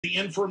the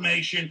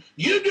information.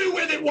 You do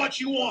with it what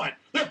you want.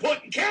 They're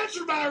putting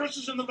cancer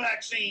viruses in the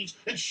vaccines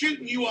and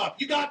shooting you up.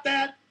 You got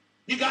that?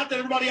 You got that?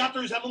 Everybody out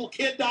there who's had a little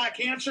kid die of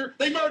cancer?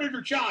 They murdered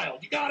your child.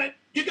 You got it?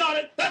 You got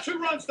it? That's who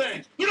runs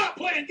things. They're not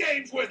playing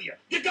games with you.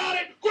 You got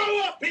it?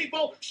 Grow up,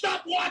 people.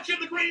 Stop watching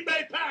the Green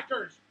Bay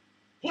Packers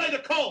play the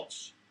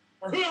Colts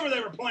or whoever they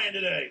were playing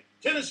today.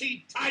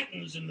 Tennessee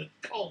Titans and the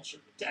Colts, or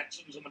the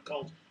Texans and the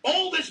Colts.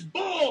 All this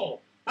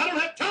bull. I don't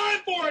have time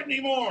for it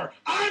anymore.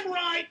 I'm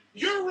right.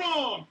 You're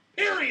wrong.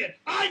 Period.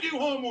 I do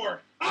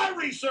homework. I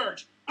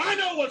research. I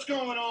know what's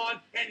going on,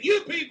 and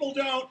you people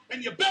don't,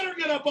 and you better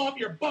get up off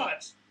your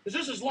butts, because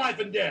this is life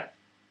and death.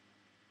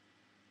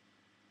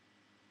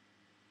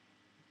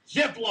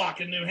 Ziplok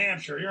in New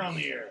Hampshire, you're on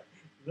the air.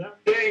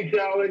 Thanks,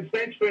 Alex.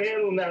 Thanks for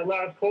handling that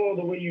last call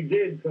the way you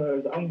did,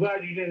 because I'm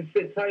glad you didn't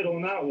sit tight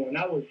on that one.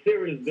 That was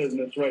serious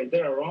business right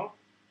there, huh?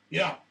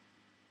 Yeah.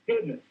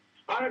 Goodness.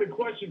 I had a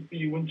question for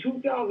you. In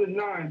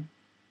 2009,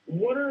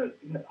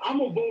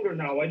 I'm a voter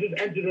now. I just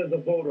entered as a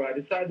voter. I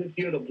decided this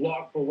year to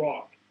block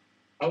Barack.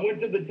 I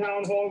went to the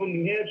town hall in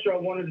New Hampshire. I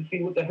wanted to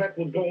see what the heck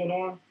was going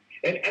on,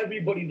 and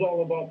everybody's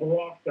all about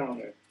Barack down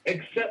there,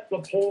 except the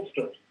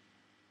pollsters.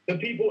 The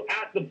people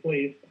at the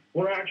place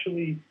were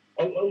actually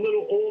a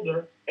little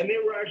older, and they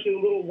were actually a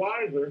little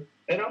wiser,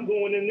 and I'm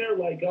going in there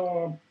like,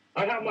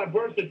 I have my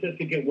birth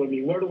certificate with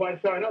me. Where do I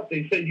sign up?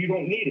 They said, you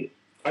don't need it.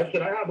 I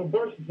said, I have a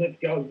birth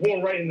certificate. I was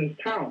born right in this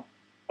town.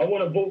 I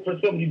want to vote for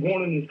somebody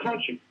born in this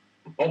country.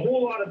 A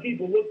whole lot of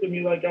people looked at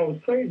me like I was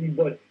crazy,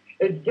 but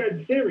it's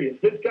dead serious.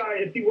 This guy,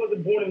 if he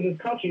wasn't born in this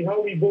country, how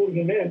are we voting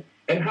him in?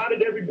 And how did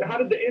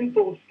the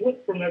info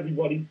slip from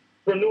everybody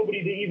for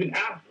nobody to even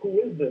ask,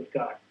 who is this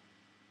guy?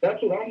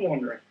 That's what I'm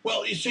wondering.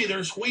 Well, you see,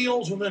 there's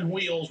wheels within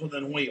wheels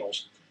within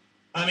wheels.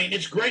 I mean,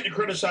 it's great to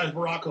criticize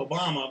Barack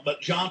Obama,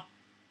 but John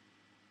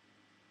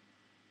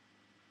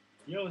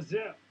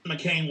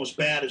McCain was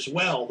bad as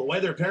well. The way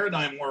their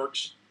paradigm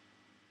works,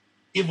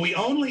 if we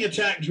only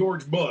attack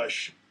George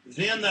Bush,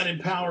 then that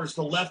empowers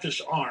the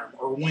leftist arm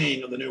or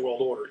wing of the New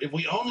World Order. If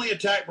we only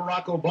attack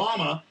Barack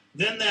Obama,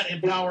 then that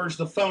empowers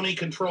the phony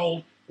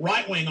controlled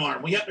right-wing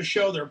arm. We have to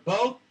show they're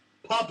both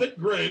puppet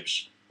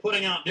groups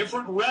putting out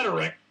different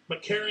rhetoric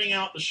but carrying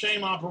out the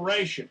same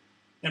operation.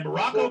 And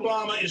Barack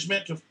Obama is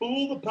meant to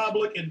fool the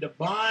public into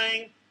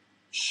buying,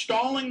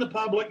 stalling the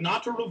public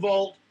not to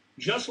revolt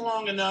just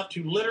long enough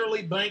to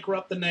literally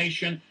bankrupt the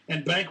nation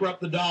and bankrupt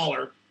the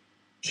dollar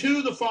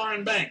to the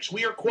foreign banks.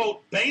 We are,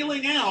 quote,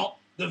 bailing out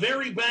the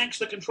very banks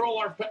that control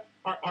our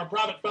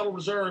private Federal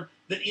Reserve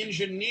that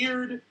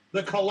engineered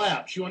the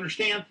collapse. You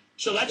understand?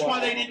 So that's why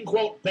they didn't,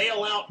 quote,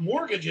 bail out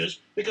mortgages,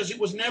 because it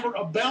was never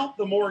about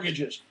the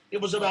mortgages.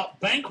 It was about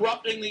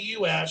bankrupting the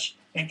U.S.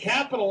 and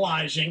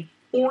capitalizing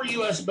 4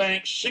 U.S.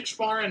 banks, 6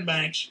 foreign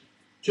banks,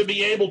 to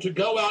be able to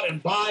go out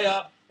and buy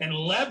up and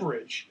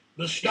leverage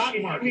the stock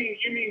market.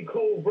 You mean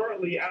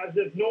covertly, as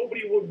if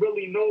nobody would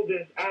really know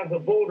this as a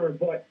voter,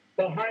 but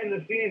behind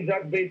the scenes,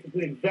 that's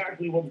basically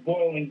exactly what's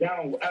boiling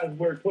down as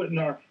we're putting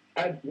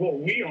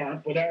we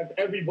aren't, but as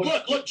everybody.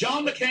 Look,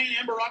 John McCain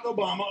and Barack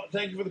Obama,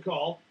 thank you for the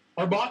call,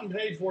 are bought and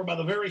paid for by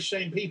the very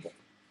same people.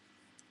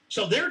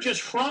 So they're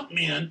just front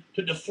men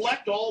to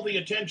deflect all the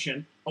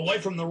attention away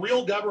from the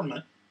real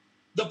government.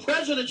 The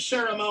president's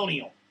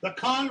ceremonial. The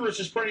Congress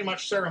is pretty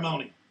much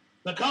ceremonial.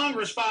 The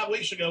Congress 5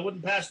 weeks ago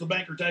wouldn't pass the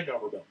banker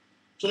takeover bill.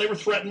 So they were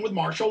threatened with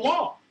martial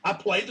law. I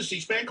played the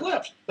C-SPAN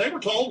clips. They were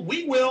told,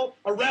 we will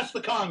arrest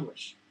the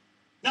Congress.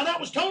 Now, that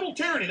was total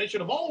tyranny. They should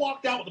have all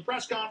walked out with the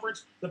press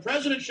conference. The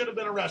president should have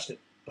been arrested.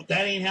 But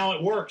that ain't how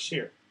it works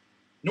here.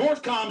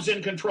 Northcom's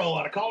in control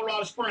out of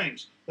Colorado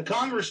Springs. The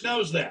Congress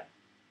knows that.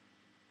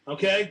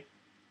 Okay?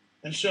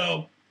 And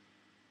so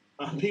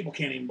people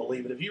can't even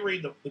believe it. If you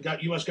read the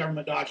U.S.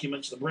 government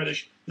documents, the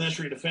British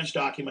Ministry of Defense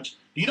documents,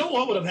 do you know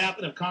what would have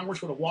happened if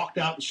Congress would have walked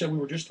out and said we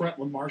were just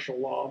threatened with martial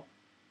law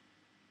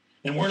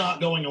and we're not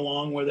going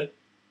along with it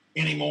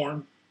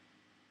anymore?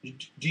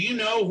 Do you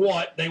know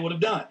what they would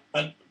have done?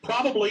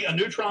 Probably a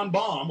neutron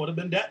bomb would have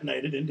been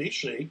detonated in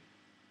D.C.,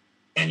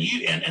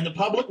 and the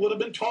public would have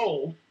been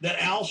told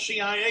that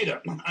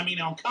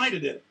Al-Qaeda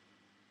did it.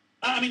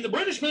 I mean, the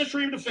British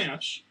Ministry of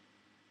Defense,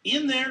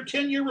 in their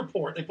 10-year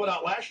report they put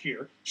out last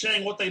year,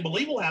 saying what they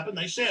believe will happen,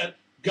 they said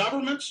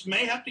governments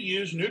may have to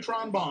use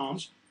neutron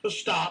bombs to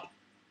stop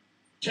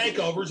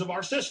takeovers of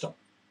our system.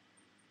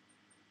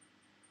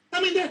 I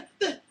mean,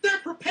 they're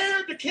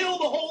prepared to kill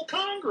the whole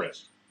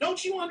Congress.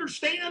 Don't you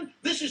understand?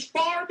 This is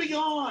far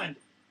beyond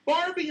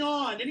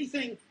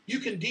anything you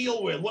can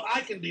deal with, what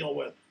I can deal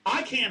with.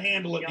 I can't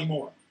handle it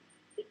anymore.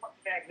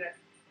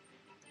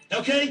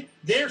 Okay?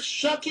 They're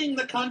sucking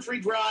the country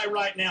dry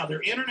right now.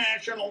 They're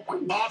international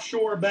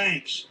offshore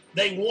banks.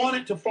 They want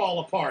it to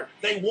fall apart.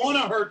 They want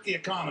to hurt the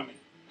economy.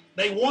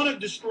 They want to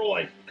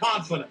destroy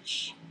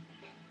confidence.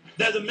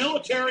 They're the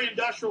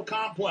military-industrial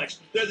complex.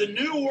 They're the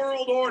New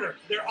World Order.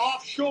 They're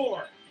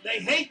offshore. They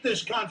hate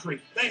this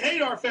country. They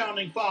hate our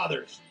founding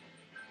fathers.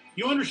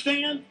 You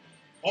understand?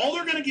 All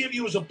they're going to give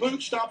you is a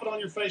boot stomping on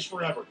your face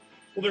forever.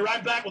 We'll be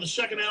right back with the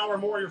second hour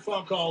and more of your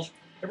phone calls.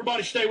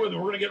 Everybody stay with me.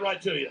 We're going to get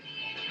right to you.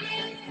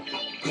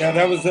 Yeah,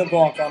 that was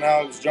Ziplok on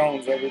Alex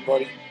Jones,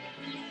 everybody.